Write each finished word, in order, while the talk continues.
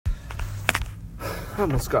I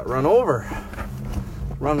almost got run over.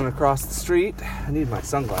 Running across the street. I need my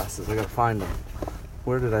sunglasses. I gotta find them.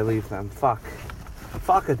 Where did I leave them? Fuck.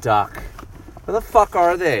 Fuck a duck. Where the fuck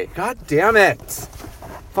are they? God damn it.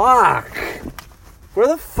 Fuck. Where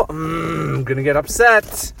the fuck? I'm gonna get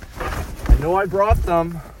upset. I know I brought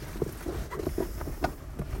them.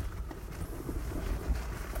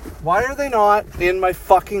 Why are they not in my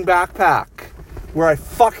fucking backpack? Where I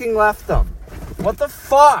fucking left them? What the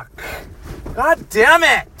fuck? God damn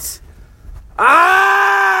it!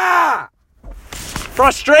 Ah!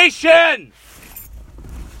 Frustration!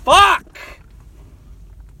 Fuck!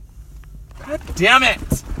 God damn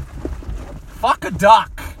it! Fuck a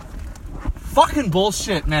duck! Fucking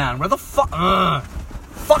bullshit, man. Where the fuck?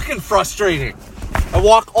 Fucking frustrating. I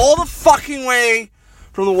walk all the fucking way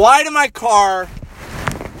from the Y to my car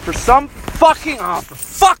for some fucking... Oh, for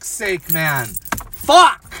fuck's sake, man.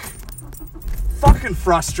 Fuck! Fucking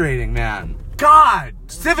frustrating, man. God!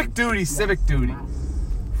 Civic duty.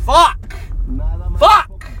 Fuck!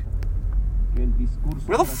 Fuck!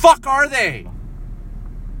 Where the fuck are they?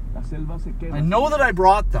 I know that I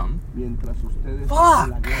brought them.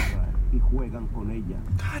 Fuck!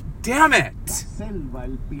 God damn it!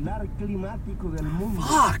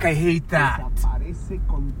 Fuck, I hate that. Fuck.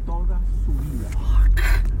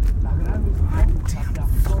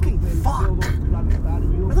 Fucking fuck.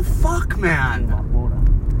 Where the fuck, man?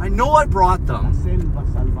 I know I brought them.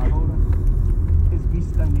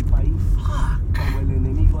 Fuck.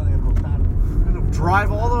 I'm gonna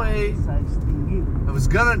drive all the way. I was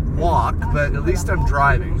gonna walk, but at least I'm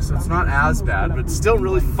driving, so it's not as bad, but it's still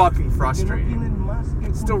really fucking frustrating.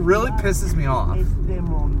 It still really pisses me off.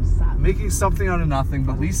 Making something out of nothing,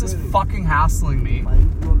 but Lisa's fucking hassling me.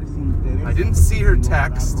 I didn't see her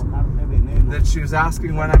text that she was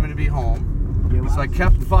asking when I'm gonna be home, so I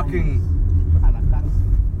kept fucking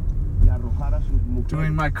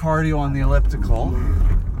doing my cardio on the elliptical.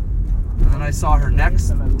 And then I saw her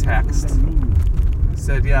next text.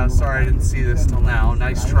 Said, yeah, sorry I didn't see this till now.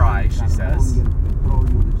 Nice try, she says. So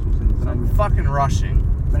I'm fucking rushing.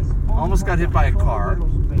 Almost got hit by a car.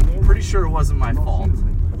 Pretty sure it wasn't my fault.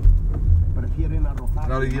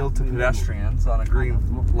 Gotta yield to pedestrians on a green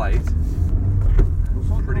light.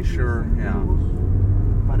 Pretty sure, yeah.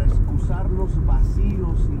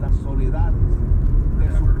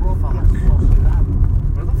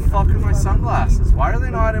 Where the fuck are my sunglasses? Why are they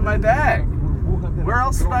not in my bag? Where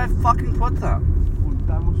else did I fucking put them?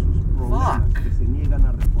 Fuck.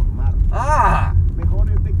 Ah!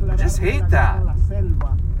 I just hate that.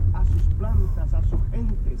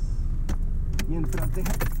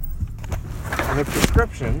 I have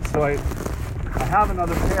prescriptions, so I have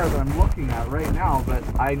another pair that I'm looking at right now, but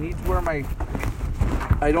I need to wear my...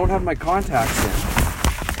 I don't have my contacts in.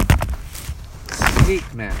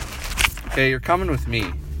 Hate, man. Okay, you're coming with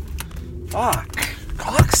me. Fuck.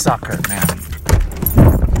 Cocksucker, man.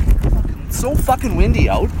 It's so fucking windy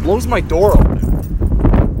out. Blows my door open.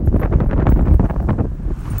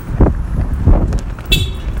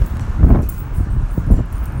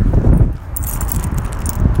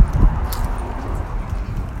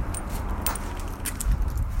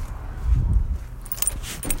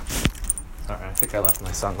 Alright, I think I left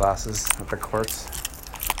my sunglasses at the courts.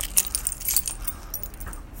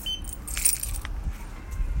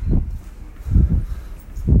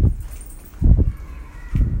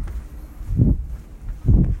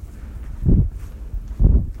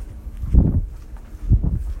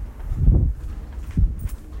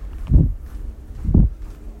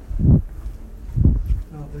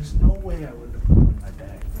 There's no way I would have put them in my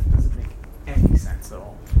bag. That doesn't make any sense at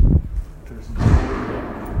all. There's no way.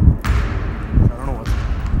 I don't know what's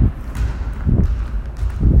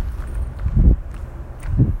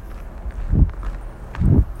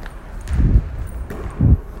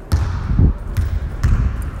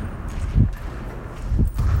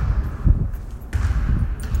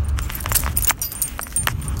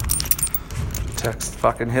text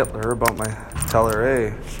fucking Hitler about my... Tell her,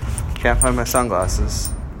 hey, can't find my sunglasses.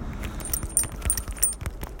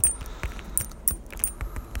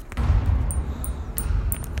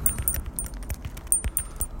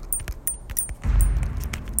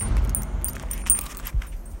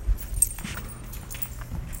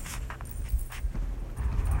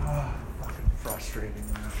 Frustrating,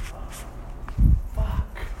 man.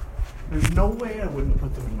 Fuck. There's no way I wouldn't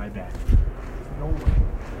put them in my bag. No way.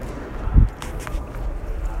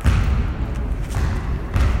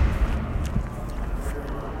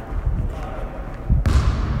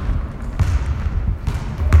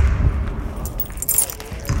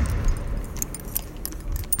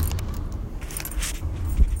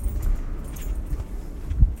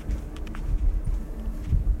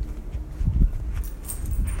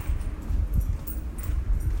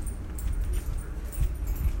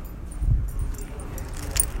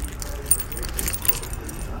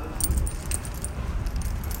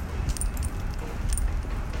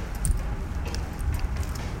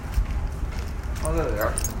 There they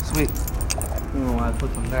are. Sweet. I don't know why I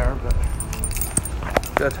put them there, but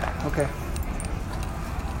good. Okay.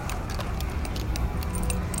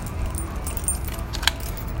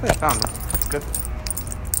 I found them. That's good.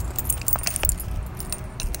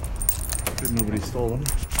 Good nobody stole them.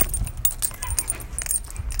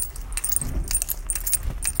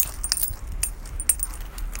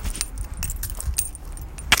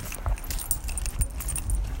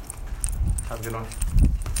 Have a good one.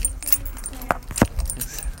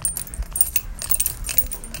 Thanks.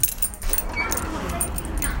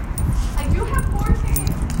 I do have 4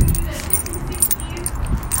 tickets to the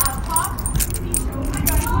 50/60 pop TV show. Oh my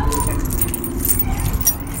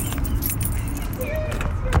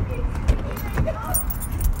god!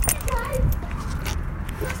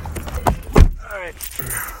 All right.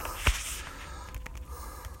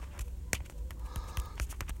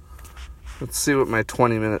 Let's see what my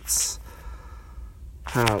 20 minutes.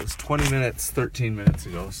 It was 20 minutes, 13 minutes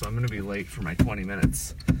ago, so I'm going to be late for my 20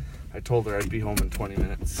 minutes. I told her I'd be home in 20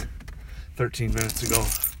 minutes. 13 minutes ago.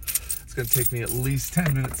 It's going to take me at least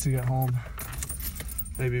 10 minutes to get home.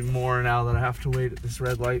 Maybe more now that I have to wait at this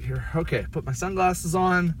red light here. Okay, put my sunglasses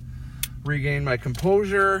on. Regain my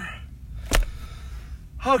composure.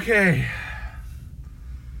 Okay.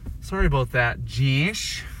 Sorry about that,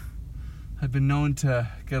 Jeesh. I've been known to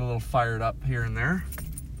get a little fired up here and there.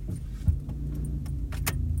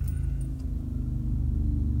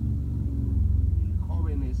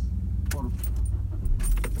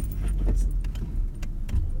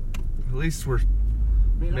 At least we're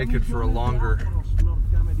making for a longer,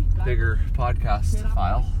 bigger podcast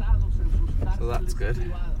file. So that's good.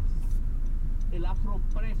 El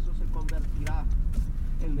afropreso se convertirá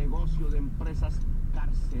en negocio de empresas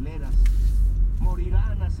carceleras.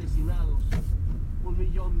 Morirán asesinados. 1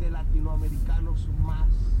 millón de latinoamericanos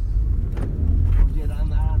más. Nos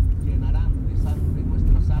llenarán de sangre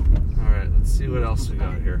nuestras almas. Alright, let's see what else we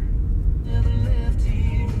got here.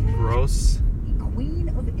 Gross. The Queen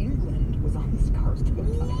of England was on Scarsdale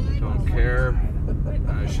Diet. Don't care.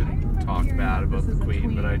 I shouldn't talk bad about the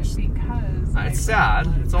Queen, but I just... It's sad.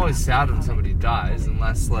 It's always sad when somebody dies,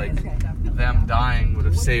 unless, like, them dying would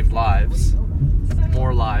have saved lives.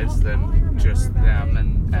 More lives than just them,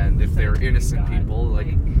 and if they're innocent people,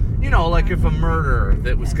 like, you know, like if a murderer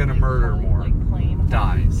that was gonna murder more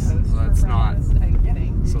dies. So that's not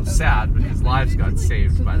so sad because lives got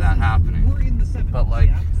saved by that happening. But,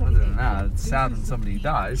 like, other than that, it's sad when somebody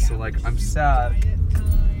dies, so, like, I'm sad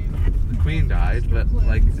the Queen died, but,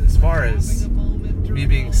 like, as far as me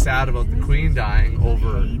being sad about the Queen dying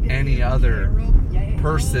over any other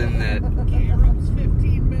person that,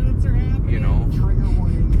 you know,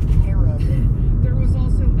 There was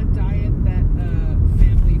also a diet that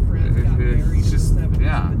family friends got married. it's just,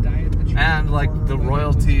 yeah. And, like, the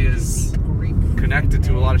royalty is connected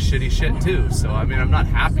to a lot of shitty shit too, so I mean, I'm not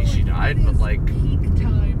happy she died, but, like,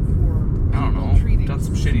 I don't know, done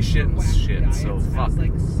some shitty shit and shit, so fuck.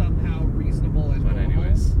 Like somehow reasonable and But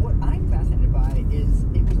anyways, What I'm fascinated by is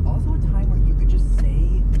it was also a time where you could just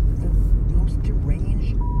say the most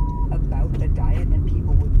deranged about a diet and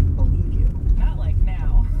people would believe you. Not like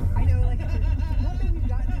now. I know, like, not that we've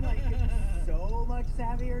gotten, like, so much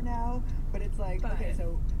savvier now, but it's like, okay,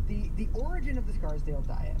 so the origin of the Scarsdale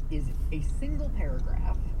diet is a single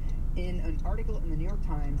paragraph in an article in the New York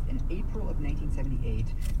Times in April of 1978,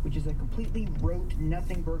 which is a completely rote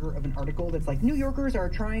nothing burger of an article that's like, New Yorkers are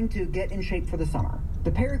trying to get in shape for the summer.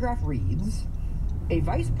 The paragraph reads, a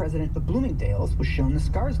vice president of Bloomingdale's was shown the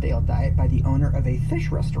Scarsdale diet by the owner of a fish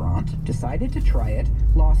restaurant, decided to try it,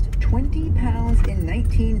 lost 20 pounds in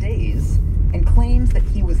 19 days, and claims that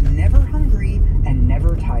he was never hungry and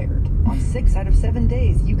never tired. On 6 out of 7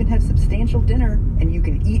 days, you can have substantial dinner and you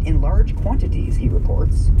can eat in large quantities, he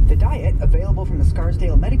reports. The diet, available from the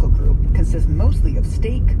Scarsdale Medical Group, consists mostly of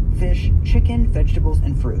steak, fish, chicken, vegetables,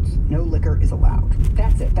 and fruits. No liquor is allowed.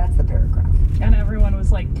 That's it. That's the paragraph. And everyone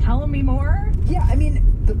was like, telling me more? Yeah, I mean,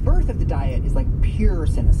 the birth of the diet is like pure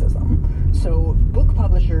cynicism. So book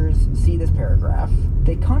publishers see this paragraph.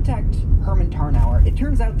 They contact Herman Tarnauer. It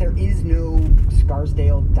turns out there is no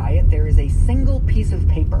Scarsdale diet. There is a single piece of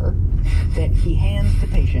paper that he hands to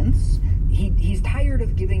patients. He's tired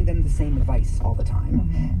of giving them the same advice all the time.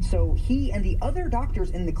 Mm-hmm. So he and the other doctors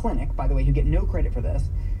in the clinic, by the way, who get no credit for this,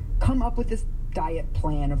 come up with this diet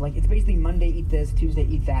plan of, like, it's basically Monday eat this, Tuesday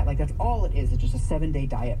eat that. Like, that's all it is. It's just a 7-day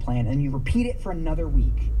diet plan, and you repeat it for another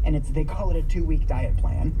week, and they call it a 2-week diet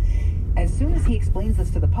plan. As soon as he explains this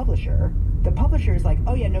to the publisher, the publisher is like,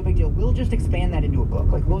 oh yeah, no big deal. We'll just expand that into a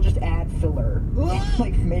book. Like, we'll just add filler. And,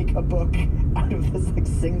 like, make a book out of this, like,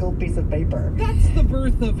 single piece of paper. That's the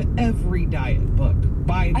birth of every diet book,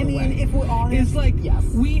 by the way. I mean, if we're honest, it's like, yes.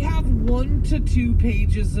 we have 1 to 2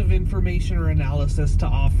 pages of information or analysis to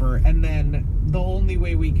offer, and then the only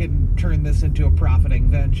way we can turn this into a profiting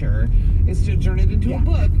venture is to turn it into a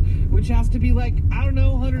book, which has to be like, I don't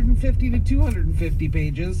know, 150 to 250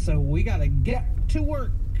 pages, so we gotta get to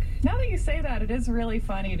work. Now that you say that, it is really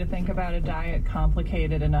funny to think about a diet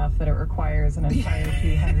complicated enough that it requires an entire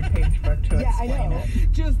 200-page book to explain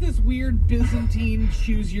it. Just this weird Byzantine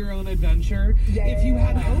choose-your-own-adventure. If you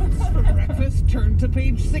had oats for breakfast, turn to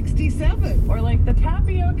page 67. Or like the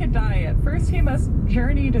tapioca diet. First, he must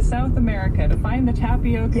journey to South America to find the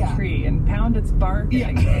tapioca tree and pound its bark.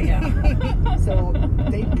 So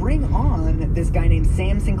they bring on this guy named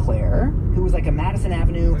Sam Sinclair, who was like a Madison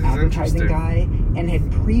Avenue advertising guy and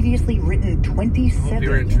had previously written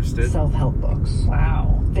 27 self-help books.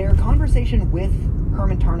 Wow. Their conversation with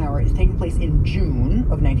Herman Tarnauer is taking place in June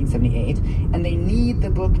of 1978, and they need the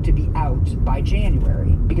book to be out by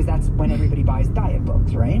January, because that's when everybody buys diet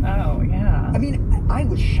books, right? Oh, yeah. I mean, I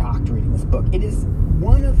was shocked reading this book. It is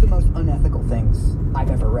one of the most unethical things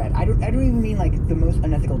I've ever read. I don't even mean, like, the most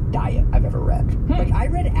unethical diet I've ever read. Like, I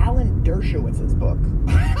read Alan Dershowitz's book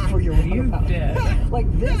for your You did.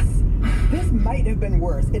 Like, this might have been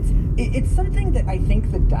worse. It's something that I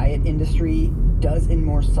think the diet industry does in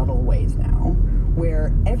more subtle ways now,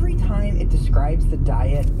 where every time it describes the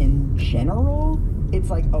diet in general, it's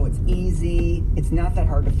like, oh, it's easy, it's not that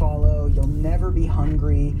hard to follow, you'll never be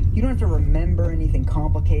hungry, you don't have to remember anything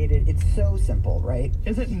complicated, it's so simple, right?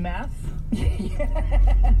 Is it meth?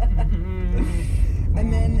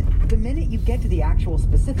 And then the minute you get to the actual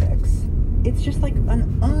specifics, it's just like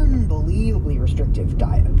an unbelievably restrictive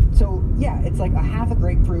diet. So yeah, it's like a half a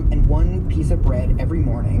grapefruit and 1 piece of bread every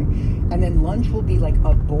morning, and then lunch will be like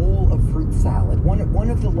a bowl of fruit salad. One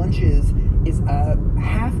of the lunches is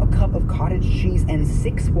half a cup of cottage cheese and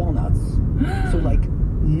 6 walnuts. So like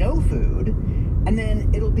no food, and then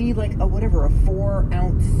it'll be like a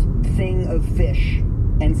 4-ounce thing of fish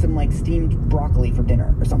and some like steamed broccoli for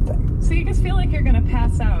dinner or something. So you just feel like you're going to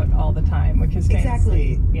pass out all the time, which is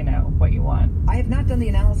basically, you know, what you want. I have not done the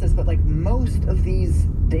analysis, but like most of these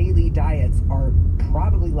daily diets are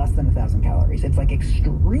probably less than 1,000 calories. It's like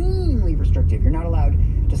extremely restrictive. You're not allowed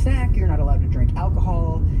to snack. You're not allowed to drink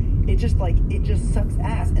alcohol. It just sucks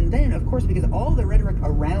ass. And then, of course, because all the rhetoric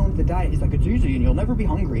around the diet is like, it's easy and you'll never be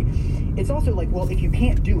hungry. It's also like, well, if you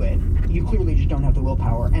can't do it, you clearly just don't have the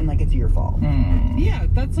willpower, and like it's your fault. Yeah,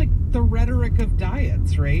 that's like the rhetoric of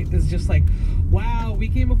diets, right? Is just like, wow, we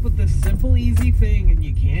came up with this simple, easy thing, and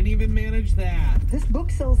you can't even manage that. This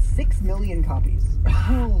book sells 6 million copies.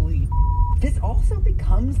 Holy. This also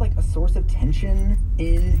becomes like a source of tension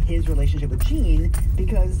in his relationship with Jean,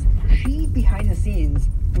 because she, behind the scenes,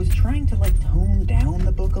 was trying to like tone down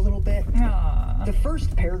the book a little bit. Aww. The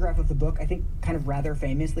first paragraph of the book, I think kind of rather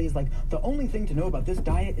famously, is like, the only thing to know about this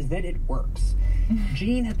diet is that it works.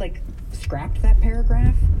 Jean had like scrapped that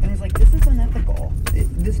paragraph and was like, this is unethical.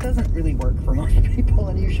 This doesn't really work for most people,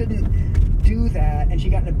 and you shouldn't do that. And she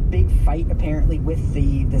got in a big fight apparently with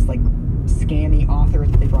this like scammy author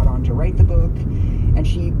that they brought on to write the book, and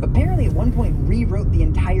she apparently at one point rewrote the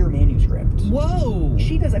entire manuscript. Whoa!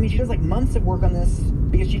 She does like months of work on this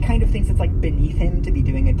because she kind of thinks it's like beneath him to be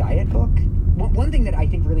doing a diet book. One thing that I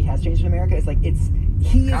think really has changed in America is like he is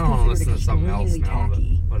considered extremely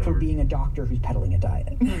tacky for being a doctor who's peddling a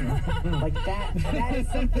diet. Like that is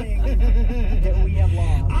something that we have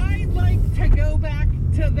lost. I'd like to go back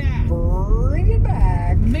to that. Bring it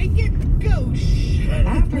back. Make it gauche.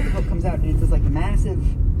 After the book comes out and it's this like massive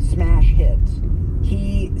smash hit,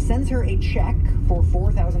 he sends her a check for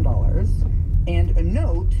 $4,000 and a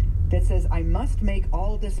note that says, I must make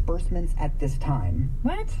all disbursements at this time.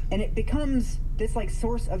 What? And it becomes this like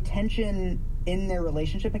source of tension in their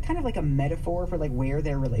relationship, and kind of like a metaphor for like where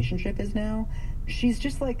their relationship is now. She's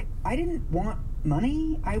just like, I didn't want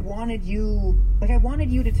money. I wanted you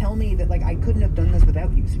to tell me that like I couldn't have done this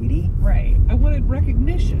without you, sweetie. Right. I wanted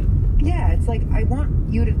recognition. Yeah, it's like, I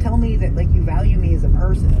want you to tell me that like you value me as a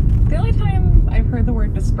person. The only time I've heard the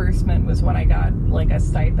word disbursement was when I got like a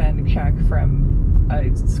stipend check from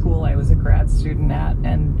a school I was a grad student at,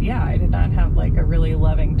 and yeah, I did not have like a really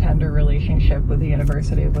loving, tender relationship with the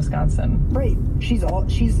University of Wisconsin. Right. She's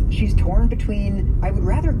torn between, I would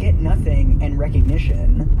rather get nothing and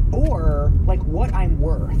recognition, or like what I'm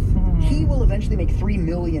worth. He will eventually make $3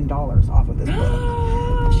 million off of this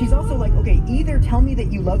book. she's also like, okay, either tell me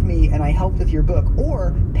that you love me and I helped with your book,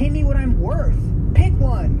 or pay me what I'm worth. Pick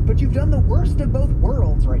one, but you've done the worst of both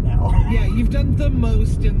worlds right now. Yeah, you've done the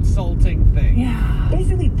most insulting thing. Yeah.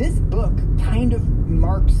 Basically, this book kind of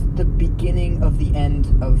marks the beginning of the end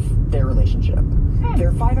of their relationship.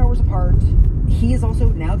 They're 5 hours apart. He is also,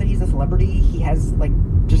 now that he's a celebrity, he has, like,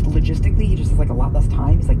 just logistically, he just has, like, a lot less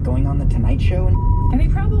time. He's, like, going on The Tonight Show And he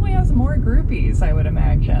probably has more groupies, I would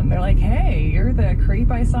imagine. They're like, hey, you're the creep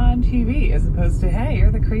I saw on TV, as opposed to, hey,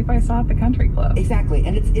 you're the creep I saw at the country club. Exactly,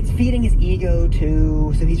 and it's feeding his ego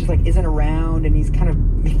too. So he's just like isn't around, and he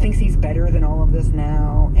thinks he's better than all of this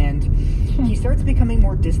now, and he starts becoming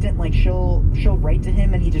more distant. Like she'll write to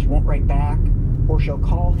him, and he just won't write back, or she'll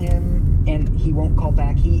call him, and he won't call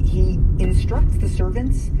back. He instructs the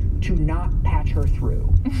servants to not patch her through.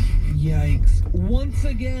 Yikes. Once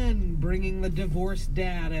again, bringing the divorced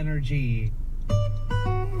dad energy.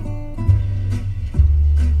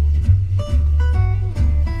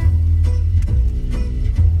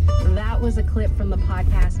 That was a clip from the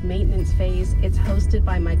podcast Maintenance Phase. It's hosted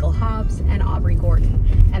by Michael Hobbs and Aubrey Gordon.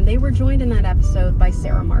 And they were joined in that episode by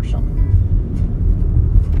Sarah Marshall.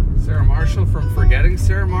 Sarah Marshall from Forgetting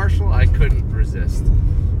Sarah Marshall? I couldn't resist.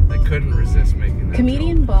 I couldn't resist making that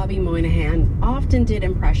Comedian joke. Bobby Moynihan often did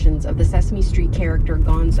impressions of the Sesame Street character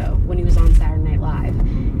Gonzo when he was on Saturday Night Live.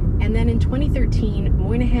 And then in 2013,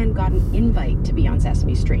 Moynihan got an invite to be on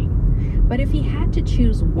Sesame Street. But if he had to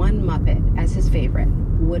choose one Muppet as his favorite,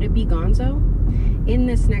 would it be Gonzo? In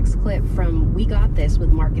this next clip from We Got This with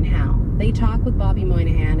Mark and Hal, they talk with Bobby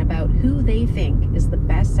Moynihan about who they think is the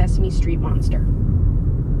best Sesame Street monster.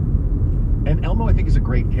 And Elmo, I think, is a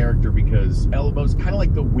great character because Elmo's kind of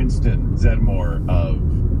like the Winston Zeddemore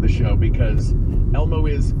of the show, because Elmo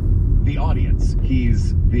is the audience.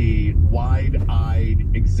 He's the wide-eyed,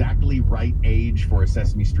 exactly right age for a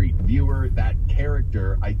Sesame Street viewer. That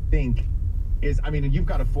character, I think, is, I mean, you've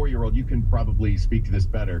got a 4-year-old, you can probably speak to this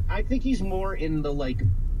better. I think he's more in the, like,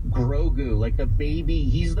 Grogu, like the baby,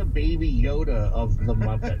 he's the baby Yoda of the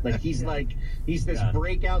Muppet. Like, he's this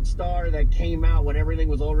breakout star that came out when everything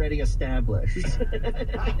was already established.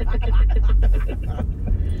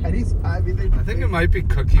 And I think it might be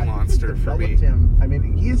Cookie Monster for me. Him. I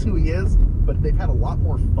mean, he is who he is, but they've had a lot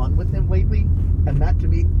more fun with him lately. And that, to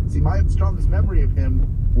me, my strongest memory of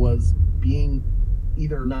him was being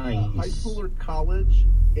either Nice. High school or college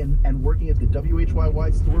and working at the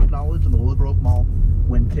WHYY Store of Knowledge in the Willow Grove Mall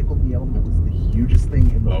when Tickle Me Elmo was the hugest thing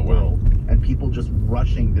in the world. And people just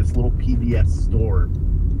rushing this little PBS store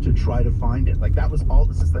to try to find it. Like, that was all,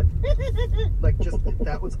 this is that, like, just,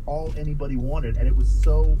 that was all anybody wanted. And it was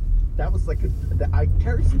so, that was like, I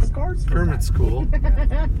carry some scars for Kermit's that. cool.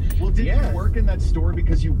 Well, did you work in that store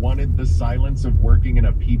because you wanted the silence of working in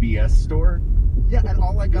a PBS store? Yeah, and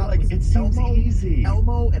all I got like, was it seems easy.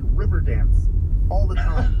 Elmo and Riverdance all the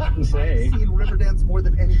time. I've Say. seen Riverdance more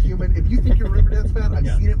than any human. If you think you're a Riverdance fan, I've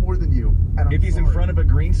seen it more than you. And I'm If he's in sorry. front of a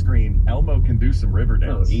green screen, Elmo can do some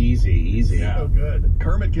Riverdance. Oh, easy. Yeah. So good.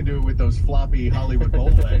 Kermit can do it with those floppy Hollywood Bowl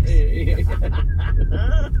legs.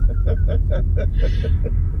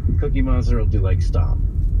 Cookie Monster will do like stop.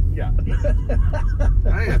 Yeah. I think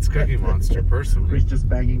it's Cookie Monster, personally. He's just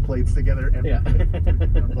banging plates together. And Yeah.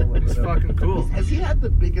 It's fucking cool. Has he had the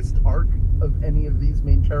biggest arc of any of these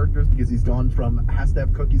main characters? Because he's gone from has to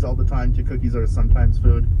have cookies all the time to cookies are sometimes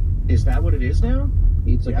food. Is that what it is now?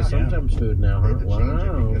 It's like Yeah. a sometimes food now, They huh? had to change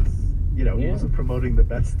it Wow. because, he Yeah. wasn't promoting the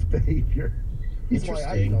best behavior. That's why I eat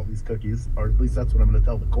Interesting. all these cookies, or at least that's what I'm going to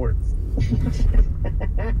tell the courts.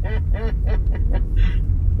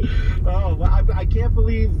 Oh, well, I can't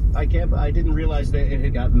believe I didn't realize that it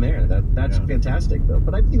had gotten there. That's fantastic though.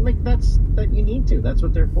 But I think like that you need to. That's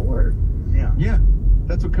what they're for. Yeah. Yeah,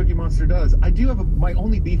 that's what Cookie Monster does. I do have my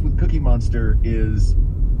only beef with Cookie Monster is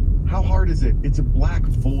how hard is it? It's a black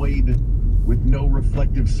void with no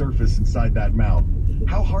reflective surface inside that mouth.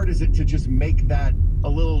 How hard is it to just make that a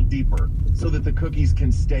little deeper so that the cookies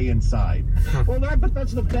can stay inside? Well, but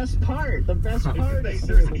that's the best part. The best part is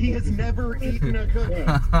He has never eaten a cookie.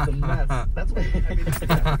 It's a mess. That's what I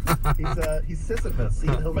mean. He's Sisyphus.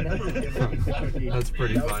 He'll never give up his cookie. That's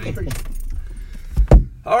pretty That was funny. pretty-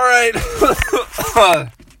 All right. Sorry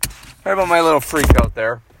about my little freak out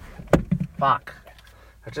there. Fuck.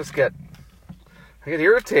 I get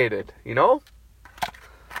irritated, you know?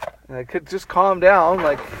 And I could just calm down,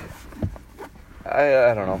 like,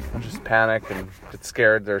 I don't know. I just panic and get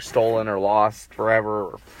scared they're stolen or lost forever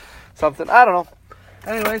or something. I don't know.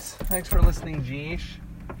 Anyways, thanks for listening, Geesh.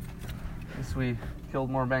 Guess we killed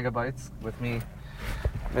more megabytes with me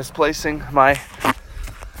misplacing my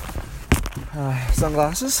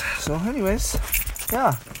sunglasses. So anyways,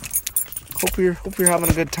 yeah. Hope you're having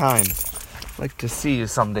a good time. I'd like to see you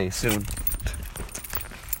someday soon.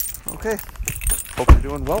 Okay. Hope you're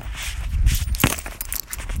doing well.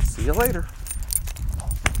 See you later.